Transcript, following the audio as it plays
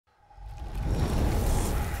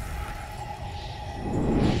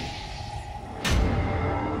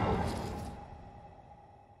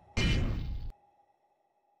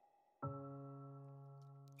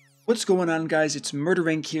What's going on, guys? It's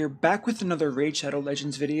MurderInc here, back with another Raid Shadow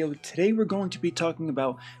Legends video. Today we're going to be talking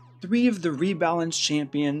about 3 of the rebalanced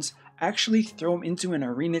champions, actually throw them into an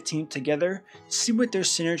arena team together, see what their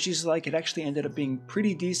synergy is like. It actually ended up being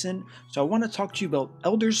pretty decent, so I want to talk to you about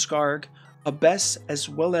Elder Skarg, Abbess, as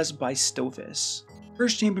well as bystophus.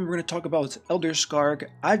 First champion we're going to talk about is Elder Skarg.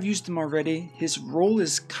 I've used him already. His role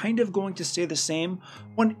is kind of going to stay the same.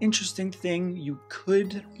 One interesting thing you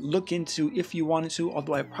could look into if you wanted to,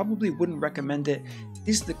 although I probably wouldn't recommend it,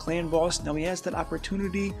 is the clan boss. Now he has that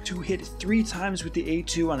opportunity to hit 3 times with the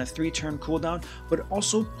A2 on a 3-turn cooldown, but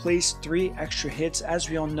also place 3 extra hits. As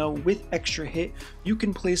we all know, with extra hit, you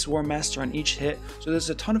can place War Master on each hit, so there's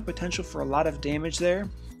a ton of potential for a lot of damage there.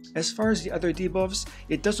 As far as the other debuffs,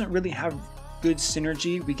 it doesn't really have good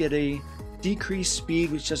synergy. We get a decreased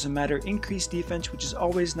speed, which doesn't matter, increased defense, which is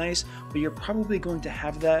always nice, but you're probably going to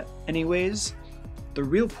have that anyways. The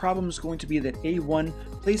real problem is going to be that A1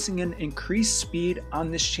 placing an increased speed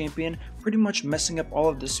on this champion, pretty much messing up all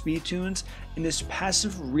of the speed tunes, and this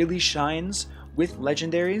passive really shines with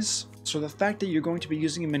legendaries. So the fact that you're going to be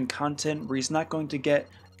using him in content where he's not going to get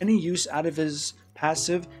any use out of his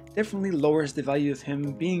passive definitely lowers the value of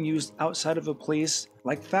him being used outside of a place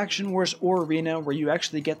like Faction Wars or Arena, where you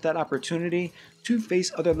actually get that opportunity to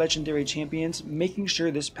face other legendary champions, making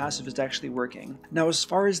sure this passive is actually working. Now, as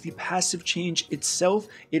far as the passive change itself,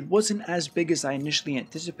 it wasn't as big as I initially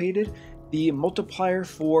anticipated. The multiplier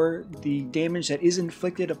for the damage that is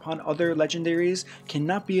inflicted upon other legendaries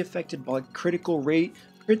cannot be affected by critical rate,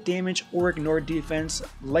 crit damage, or ignored defense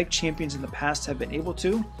like champions in the past have been able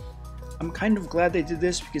to. I'm kind of glad they did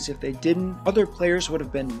this, because if they didn't, other players would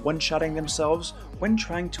have been one-shotting themselves when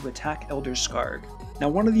trying to attack Elder Skarg. Now,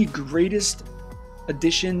 one of the greatest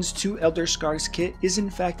additions to Elder Skarg's kit is in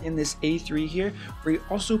fact in this A3 here, where he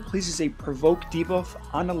also places a provoke debuff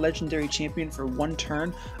on a legendary champion for 1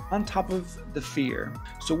 turn on top of the fear.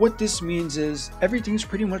 So what this means is everything's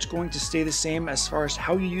pretty much going to stay the same as far as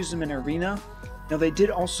how you use them in Arena. Now, they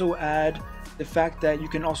did also add the fact that you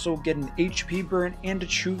can also get an HP burn and a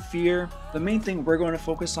true fear. The main thing we're going to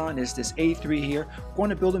focus on is this A3 here. We're going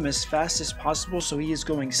to build him as fast as possible, so he is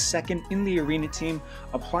going second in the arena team,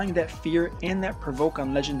 applying that fear and that provoke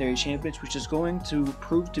on legendary champions, which is going to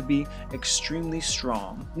prove to be extremely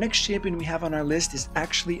strong. Next champion we have on our list is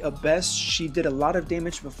actually Abbess. She did a lot of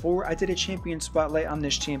damage before. I did a champion spotlight on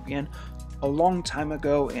this champion a long time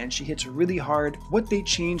ago, and she hits really hard. What they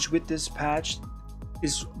changed with this patch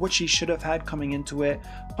is what she should have had coming into it.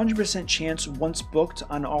 100% chance once booked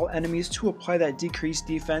on all enemies to apply that decreased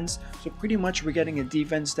defense, so pretty much we're getting a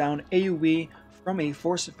defense down AoE from a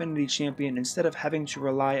Force Affinity champion instead of having to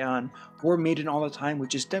rely on War Maiden all the time,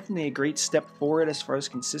 which is definitely a great step forward as far as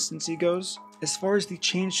consistency goes. As far as the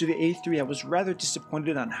change to the A3, I was rather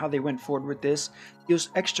disappointed on how they went forward with this. Deals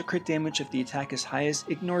extra crit damage if the attack is highest,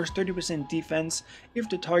 ignores 30% defense if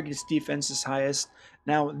the target's defense is highest.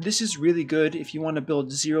 Now, this is really good if you want to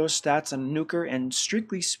build 0 stats on a nuker and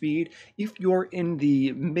strictly speed if you're in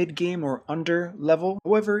the mid game or under level.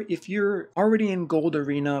 However, if you're already in gold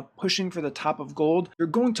arena pushing for the top of gold, you're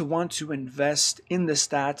going to want to invest in the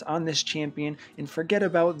stats on this champion and forget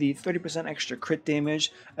about the 30% extra crit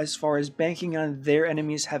damage as far as banking on their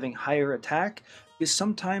enemies having higher attack. Because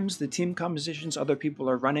sometimes the team compositions other people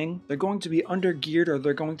are running, they're going to be under geared, or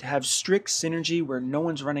they're going to have strict synergy where no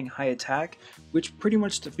one's running high attack, which pretty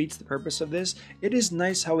much defeats the purpose of this. It is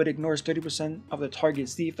nice how it ignores 30% of the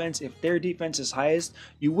target's defense if their defense is highest.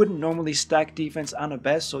 You wouldn't normally stack defense on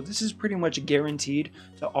Abbess, so this is pretty much guaranteed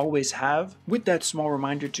to always have, with that small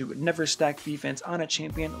reminder to never stack defense on a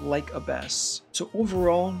champion like Abbess. So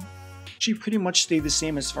overall, she pretty much stayed the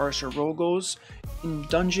same as far as her role goes. In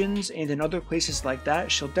dungeons and in other places like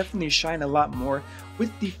that, she'll definitely shine a lot more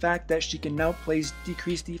with the fact that she can now place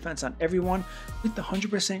decreased defense on everyone with the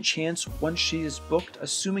 100% chance once she is booked,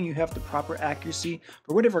 assuming you have the proper accuracy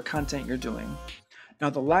for whatever content you're doing.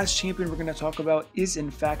 Now, the last champion we're going to talk about is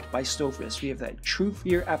in fact bystophus. We have that true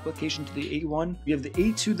fear application to the A1. We have the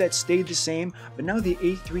A2 that stayed the same, but now the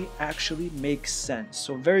A3 actually makes sense.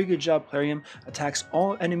 So very good job, Plarium. Attacks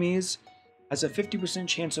all enemies, has a 50%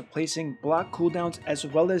 chance of placing block cooldowns as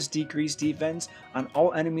well as decreased defense on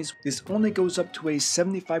all enemies. This only goes up to a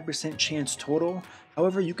 75% chance total.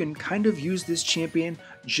 However, you can kind of use this champion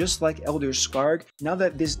just like Elder Skarg. Now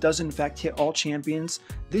that this does in fact hit all champions,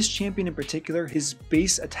 this champion in particular, his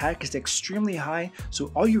base attack is extremely high, so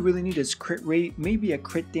all you really need is crit rate, maybe a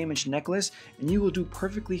crit damage necklace, and you will do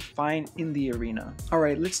perfectly fine in the arena.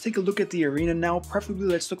 Alright, let's take a look at the arena now. Preferably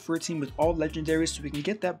let's look for a team with all legendaries so we can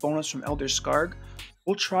get that bonus from Elder Skarg.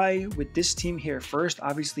 We'll try with this team here first.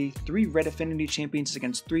 Obviously, 3 red affinity champions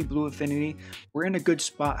against 3 blue affinity. We're in a good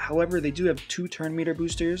spot. However, they do have 2 turn meter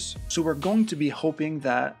boosters. So we're going to be hoping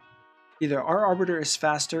that either our Arbiter is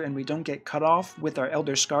faster and we don't get cut off with our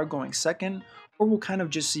Elder Skarg going second, or we'll kind of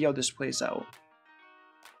just see how this plays out.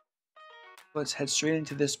 Let's head straight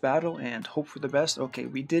into this battle and hope for the best. Okay,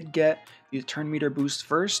 we did get the turn meter boost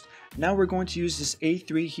first. Now we're going to use this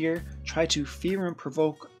A3 here, try to fear and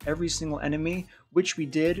provoke every single enemy, which we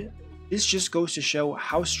did. This just goes to show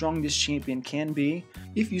how strong this champion can be.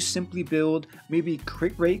 If you simply build maybe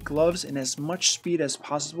crit rate gloves and as much speed as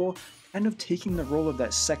possible, kind of taking the role of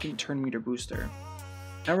that second turn meter booster.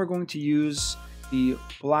 Now we're going to use the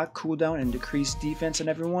block cooldown and decrease defense on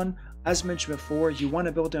everyone. As mentioned before, you want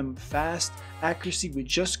to build him fast, accuracy with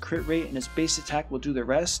just crit rate, and his base attack will do the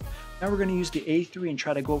rest. Now we're going to use the A3 and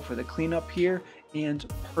try to go for the cleanup here, and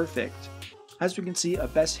perfect. As we can see,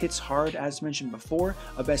 abbess hits hard as mentioned before.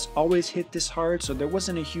 Abbess always hit this hard, so there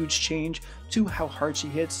wasn't a huge change to how hard she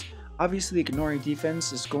hits. Obviously, ignoring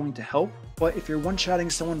defense is going to help, but if you're one-shotting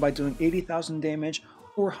someone by doing 80,000 damage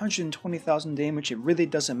or 120,000 damage, it really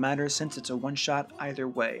doesn't matter since it's a one-shot either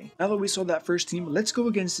way. Now that we saw that first team, let's go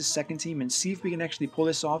against the second team and see if we can actually pull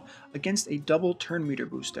this off against a double turn meter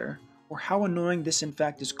booster, or how annoying this in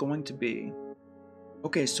fact is going to be.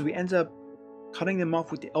 Okay, so we end up cutting them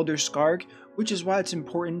off with the Elder Skarg, which is why it's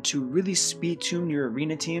important to really speed tune your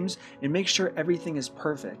arena teams and make sure everything is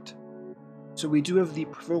perfect. So we do have the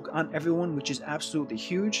provoke on everyone, which is absolutely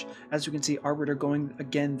huge. As you can see, Arbiter going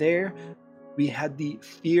again there. We had the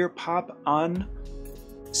fear pop on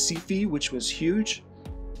Sifi, which was huge.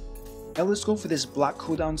 Now let's go for this block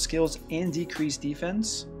cooldown skills and decrease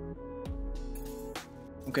defense.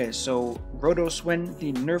 Okay, so Rotos win.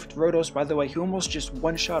 The nerfed Rotos, by the way, he almost just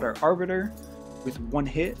one-shot our Arbiter with 1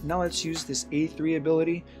 hit. Now let's use this A3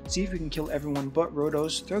 ability, see if we can kill everyone but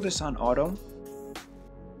Rotos. Throw this on auto.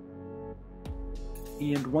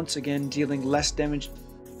 And once again, dealing less damage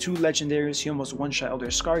to legendaries. He almost one-shot Elder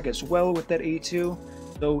Skarg as well with that A2.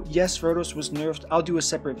 So yes, Rotos was nerfed. I'll do a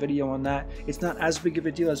separate video on that. It's not as big of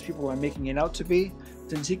a deal as people are making it out to be,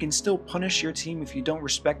 since he can still punish your team if you don't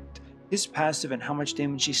respect his passive and how much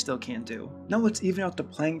damage he still can do. Now let's even out the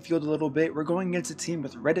playing field a little bit. We're going against a team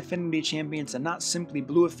with red affinity champions and not simply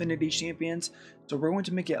blue affinity champions, so we're going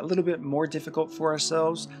to make it a little bit more difficult for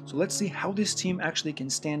ourselves. So let's see how this team actually can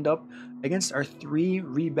stand up against our 3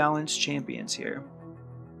 rebalanced champions here.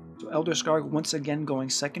 So Elder Skarg once again going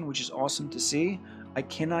second, which is awesome to see. I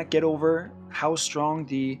cannot get over how strong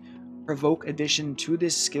the provoke addition to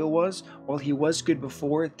this skill was. While he was good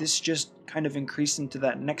before, this just kind of increased into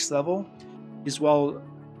that next level. As well,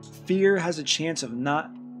 fear has a chance of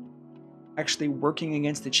not actually working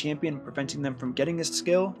against the champion, preventing them from getting his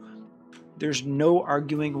skill. There's no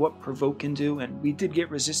arguing what provoke can do, and we did get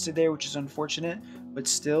resisted there, which is unfortunate, but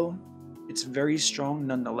still, it's very strong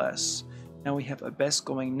nonetheless. Now we have abbess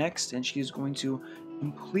going next, and she's going to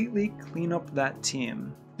completely clean up that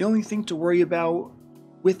team. The only thing to worry about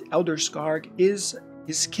with Elder Skarg is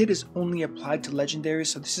his kit is only applied to legendaries,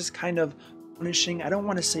 so this is kind of punishing, I don't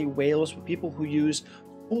want to say whales, but people who use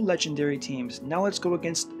full legendary teams. Now let's go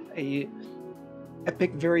against a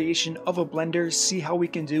epic variation of a blender, see how we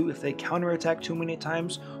can do. If they counterattack too many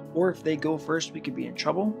times, or if they go first, we could be in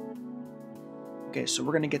trouble. Okay, so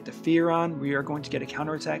we're going to get the fear on. We are going to get a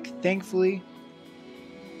counterattack. Thankfully,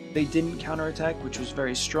 they didn't counterattack, which was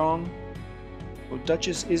very strong. So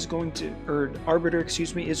Duchess is going to, or Arbiter,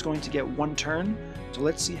 excuse me, is going to get 1 turn. So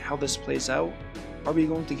let's see how this plays out. Are we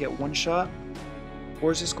going to get 1 shot,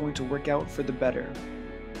 or is this going to work out for the better?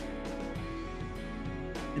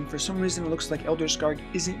 And for some reason, it looks like Elder Skarg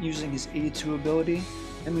isn't using his A2 ability.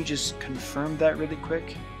 Let me just confirm that really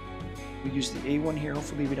quick. We use the A1 here.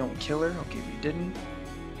 Hopefully we don't kill her. Okay, we didn't.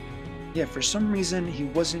 Yeah, for some reason, he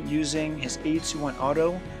wasn't using his A2 on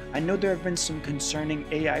auto. I know there have been some concerning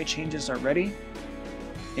AI changes already,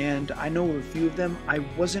 and I know a few of them. I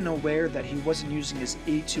wasn't aware that he wasn't using his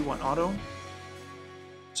A2 on auto.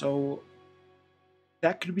 So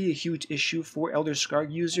that could be a huge issue for Elder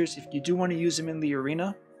Skarg users if you do want to use him in the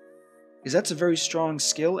arena, because that's a very strong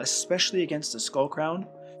skill, especially against the Skull Crown.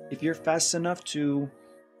 If you're fast enough to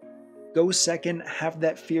go second, have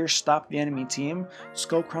that fear stop the enemy team,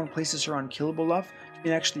 Skull Crown places her on killable buff, you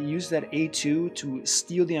can actually use that A2 to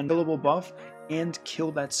steal the unkillable buff and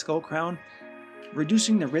kill that Skull Crown,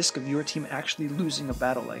 reducing the risk of your team actually losing a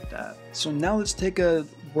battle like that. So now let's take a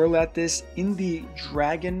whirl at this in the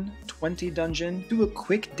Dragon 20 dungeon, do a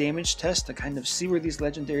quick damage test to kind of see where these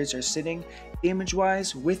legendaries are sitting damage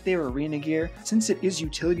wise with their arena gear, since it is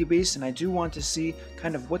utility based and I do want to see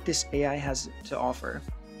kind of what this AI has to offer.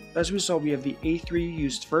 As we saw, we have the A3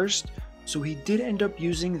 used first, so he did end up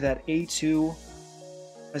using that A2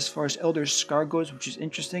 as far as Elder Scar goes, which is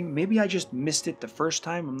interesting. Maybe I just missed it the first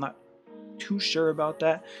time, I'm not too sure about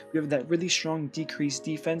that. We have that really strong decreased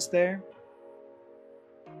defense there.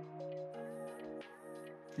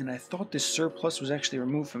 And I thought this surplus was actually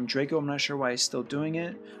removed from Draco. I'm not sure why he's still doing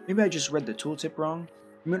it. Maybe I just read the tooltip wrong.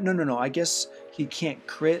 No. I guess he can't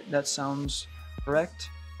crit. That sounds correct.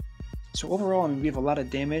 So overall, I mean, we have a lot of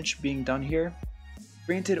damage being done here.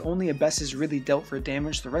 Granted, only abbess is really dealt for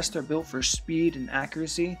damage. The rest are built for speed and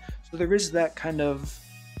accuracy. So there is that kind of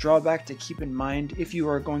drawback to keep in mind if you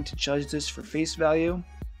are going to judge this for face value.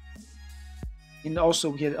 And also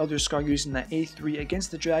we had Elder Skarg using that A3 against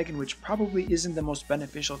the dragon, which probably isn't the most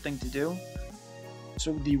beneficial thing to do.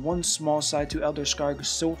 So the one small side to Elder Skarg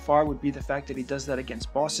so far would be the fact that he does that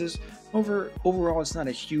against bosses. Overall, it's not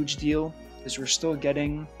a huge deal, because we're still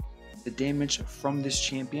getting the damage from this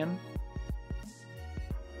champion.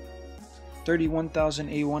 31,000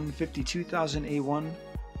 A1, 52,000 A1.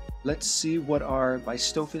 Let's see what our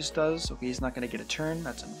bystophus does. Okay, he's not going to get a turn,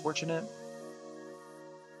 that's unfortunate.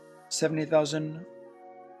 70,000.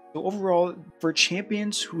 So overall, for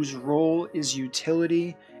champions whose role is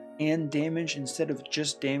utility and damage instead of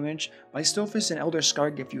just damage, bystophus and Elder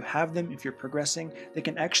Skarg, if you have them, if you're progressing, they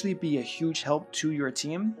can actually be a huge help to your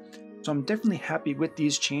team. So I'm definitely happy with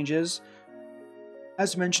these changes.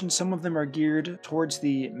 As mentioned, some of them are geared towards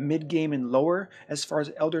the mid-game and lower. As far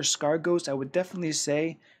as Elder Skarg goes, I would definitely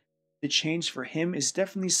say the change for him is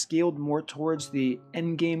definitely scaled more towards the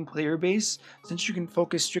endgame player base, since you can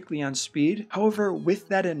focus strictly on speed. However, with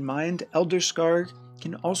that in mind, Elder Skarg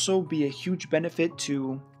can also be a huge benefit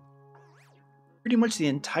to pretty much the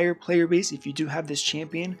entire player base if you do have this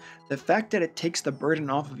champion. The fact that it takes the burden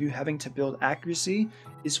off of you having to build accuracy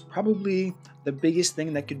is probably the biggest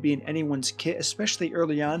thing that could be in anyone's kit, especially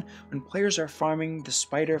early on when players are farming the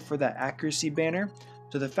spider for that accuracy banner.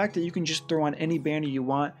 So the fact that you can just throw on any banner you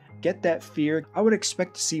want, get that fear, I would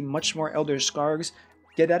expect to see much more Elder Skargs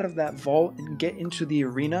get out of that vault and get into the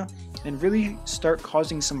arena and really start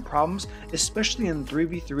causing some problems, especially in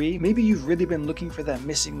 3v3. Maybe you've really been looking for that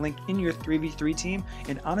missing link in your 3v3 team,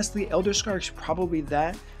 and honestly, Elder Skarg's probably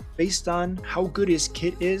that, based on how good his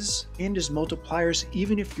kit is and his multipliers,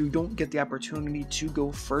 even if you don't get the opportunity to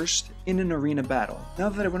go first in an arena battle. Now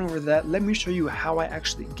that I went over that, let me show you how I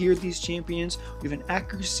actually geared these champions. We have an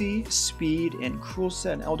accuracy, speed, and cruel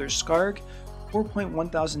set in Elder Skarg,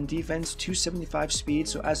 4,100 defense, 275 speed,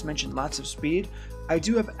 so as mentioned, lots of speed. I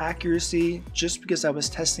do have accuracy just because I was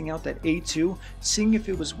testing out that A2, seeing if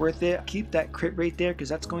it was worth it. Keep that crit rate there because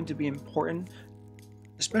that's going to be important,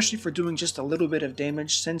 especially for doing just a little bit of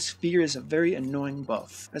damage, since fear is a very annoying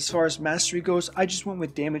buff. As far as mastery goes, I just went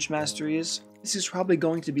with damage masteries. This is probably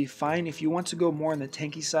going to be fine. If you want to go more on the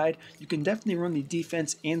tanky side, you can definitely run the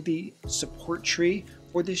defense and the support tree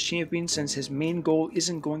for this champion, since his main goal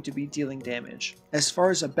isn't going to be dealing damage. As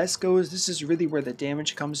far as abbess goes, this is really where the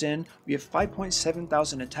damage comes in. We have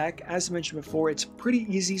 5,700 attack. As mentioned before, it's pretty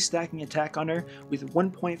easy stacking attack on her with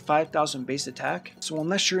 1,500 base attack. So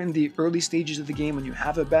unless you're in the early stages of the game and you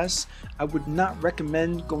have abbess, I would not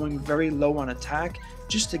recommend going very low on attack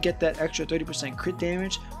just to get that extra 30% crit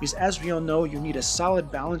damage, because as we all know, you need a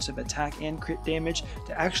solid balance of attack and crit damage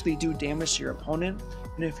to actually do damage to your opponent.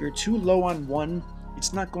 And if you're too low on one,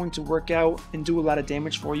 it's not going to work out and do a lot of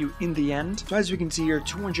damage for you in the end. So as we can see here,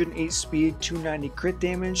 208 speed, 290 crit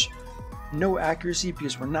damage, no accuracy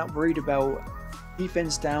because we're not worried about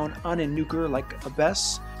defense down on a nuker like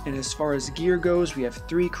abbess. And as far as gear goes, we have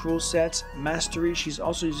 3 cruel sets. Mastery, she's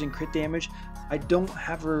also using crit damage. I don't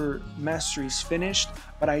have her masteries finished,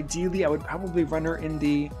 but ideally I would probably run her in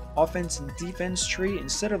the offense and defense tree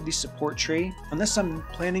instead of the support tree, unless I'm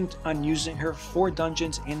planning on using her for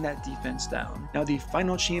dungeons and that defense down. Now the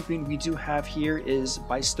final champion we do have here is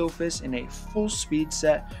bystophus in a full speed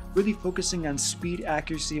set, really focusing on speed,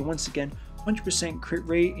 accuracy, and once again 100% crit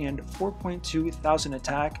rate and 4,200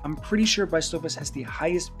 attack. I'm pretty sure bystophus has the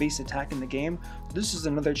highest base attack in the game. This is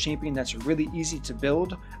another champion that's really easy to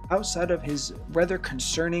build outside of his rather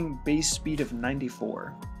concerning base speed of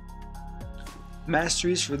 94.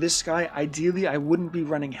 Masteries for this guy, ideally I wouldn't be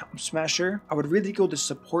running Helm Smasher. I would really go the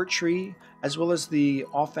support tree as well as the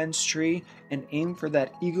offense tree and aim for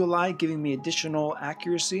that eagle eye, giving me additional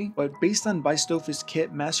accuracy. But based on bystophus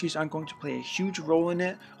kit, masteries aren't going to play a huge role in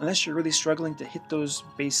it unless you're really struggling to hit those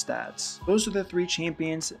base stats. Those are the 3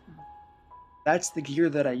 champions. That's the gear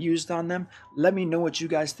that I used on them. Let me know what you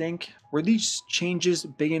guys think. Were these changes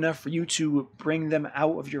big enough for you to bring them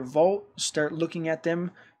out of your vault, start looking at them,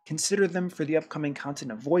 consider them for the upcoming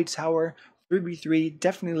content of Void Tower, 3v3,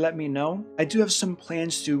 definitely let me know. I do have some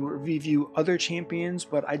plans to review other champions,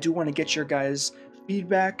 but I do want to get your guys'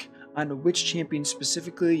 feedback on which champion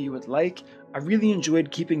specifically you would like. I really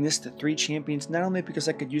enjoyed keeping this to 3 champions, not only because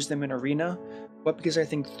I could use them in arena, but because I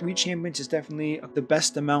think 3 champions is definitely the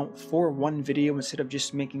best amount for one video instead of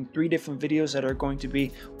just making 3 different videos that are going to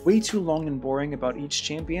be way too long and boring about each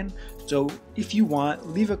champion. So if you want,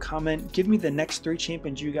 leave a comment, give me the next 3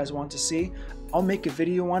 champions you guys want to see. I'll make a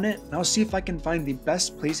video on it, and I'll see if I can find the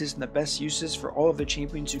best places and the best uses for all of the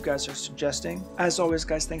champions you guys are suggesting. As always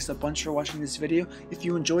guys, thanks a bunch for watching this video. If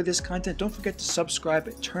you enjoy this content, don't forget to subscribe,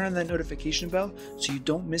 turn on that notification bell so you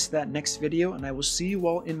don't miss that next video, and I will see you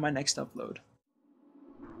all in my next upload.